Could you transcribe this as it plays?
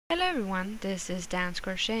Hello everyone, this is Dance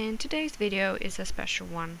Crochet and today's video is a special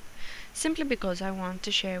one, simply because I want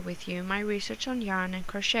to share with you my research on yarn and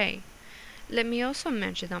crochet. Let me also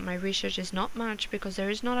mention that my research is not much because there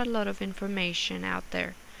is not a lot of information out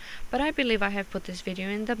there, but I believe I have put this video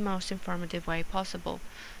in the most informative way possible,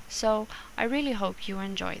 so I really hope you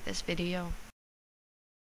enjoy this video.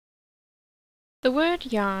 The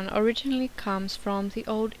word yarn originally comes from the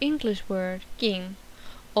Old English word ging,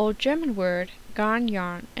 Old German word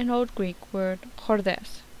garn-yarn, and Old Greek word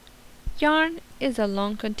chordes. Yarn is a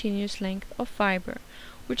long continuous length of fiber,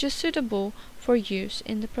 which is suitable for use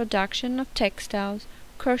in the production of textiles,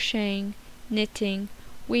 crocheting, knitting,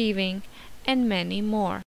 weaving, and many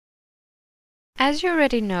more. As you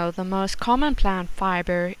already know, the most common plant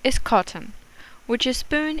fiber is cotton, which is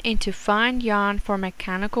spun into fine yarn for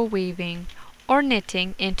mechanical weaving or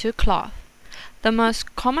knitting into cloth. The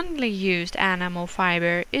most commonly used animal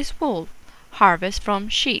fiber is wool, harvested from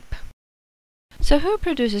sheep. So who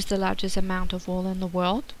produces the largest amount of wool in the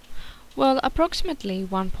world? Well, approximately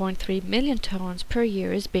 1.3 million tons per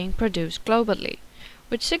year is being produced globally,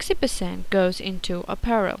 which 60% goes into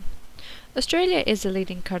apparel. Australia is the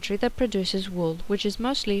leading country that produces wool, which is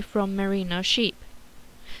mostly from merino sheep.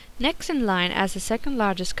 Next in line as the second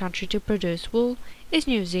largest country to produce wool is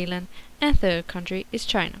New Zealand, and third country is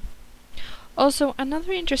China. Also,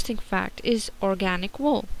 another interesting fact is organic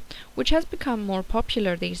wool, which has become more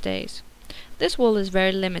popular these days. This wool is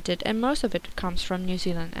very limited and most of it comes from New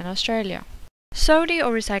Zealand and Australia. Sodi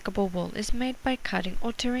or recyclable wool is made by cutting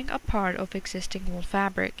or tearing a part of existing wool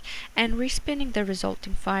fabric and respinning the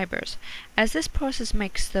resulting fibers. As this process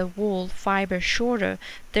makes the wool fiber shorter,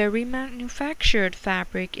 the remanufactured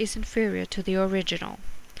fabric is inferior to the original.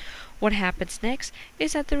 What happens next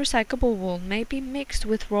is that the recyclable wool may be mixed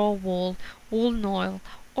with raw wool, woolen oil,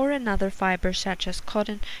 or another fiber such as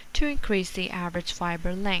cotton to increase the average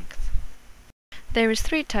fiber length. There is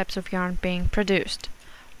 3 types of yarn being produced.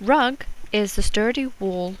 Rug is the sturdy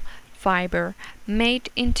wool fiber made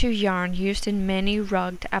into yarn used in many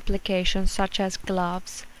rugged applications such as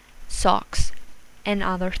gloves, socks, and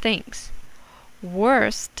other things.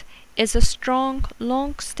 Worsted is a strong,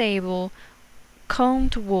 long, stable,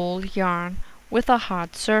 combed wool yarn with a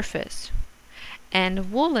hard surface.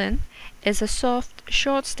 And woolen is a soft,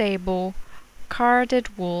 short, stable,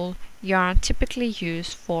 carded wool yarn typically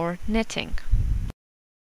used for knitting.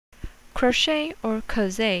 Crochet or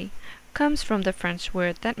causer comes from the French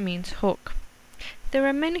word that means hook. There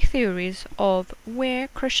are many theories of where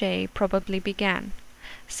crochet probably began.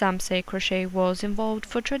 Some say crochet was involved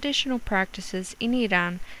for traditional practices in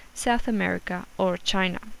Iran, South America, or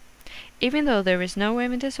China, even though there is no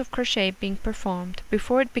evidence of crochet being performed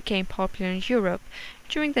before it became popular in Europe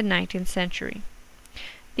during the 19th century.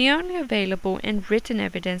 The only available and written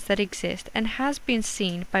evidence that exists and has been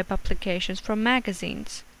seen by publications from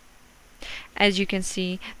magazines. As you can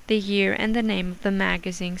see, the year and the name of the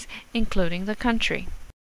magazines, including the country.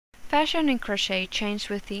 Fashion in crochet changed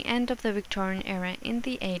with the end of the Victorian era in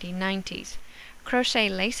the 1890s. Crochet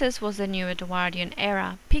laces was the new Edwardian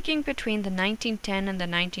era, peaking between the 1910 and the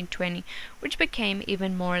 1920, which became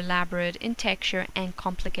even more elaborate in texture and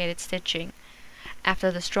complicated stitching.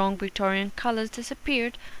 After the strong Victorian colors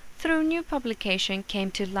disappeared, through new publication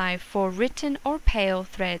came to life for written or pale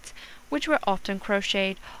threads, which were often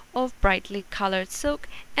crocheted of brightly colored silk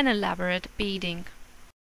and elaborate beading.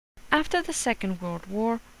 After the Second World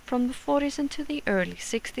War, from the 40s into the early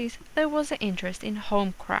 60s, there was an interest in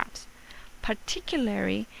home crafts,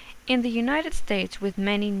 particularly in the United States, with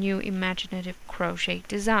many new imaginative crochet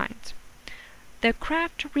designs. The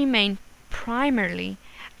craft remained primarily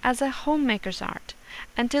as a homemaker's art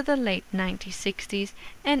until the late 1960s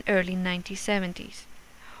and early 1970s,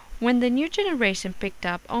 when the new generation picked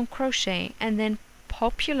up on crochet and then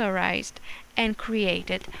popularized and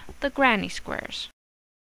created the granny squares.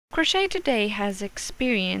 Crochet today has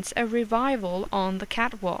experienced a revival on the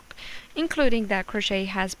catwalk, including that crochet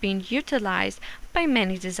has been utilized by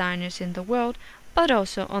many designers in the world, but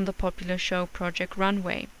also on the popular show Project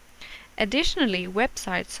Runway. Additionally,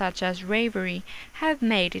 websites such as Ravelry have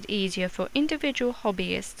made it easier for individual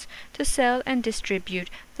hobbyists to sell and distribute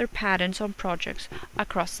their patterns on projects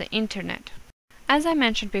across the internet. As I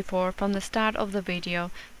mentioned before from the start of the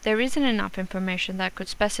video, there isn't enough information that could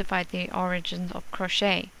specify the origins of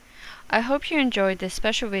crochet. I hope you enjoyed this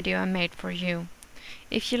special video I made for you.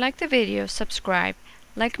 If you like the video, subscribe,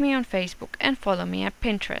 like me on Facebook, and follow me at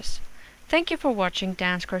Pinterest. Thank you for watching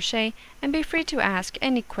Dance Crochet, and be free to ask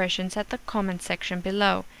any questions at the comment section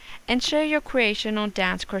below, and share your creation on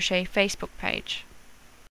Dance Crochet Facebook page.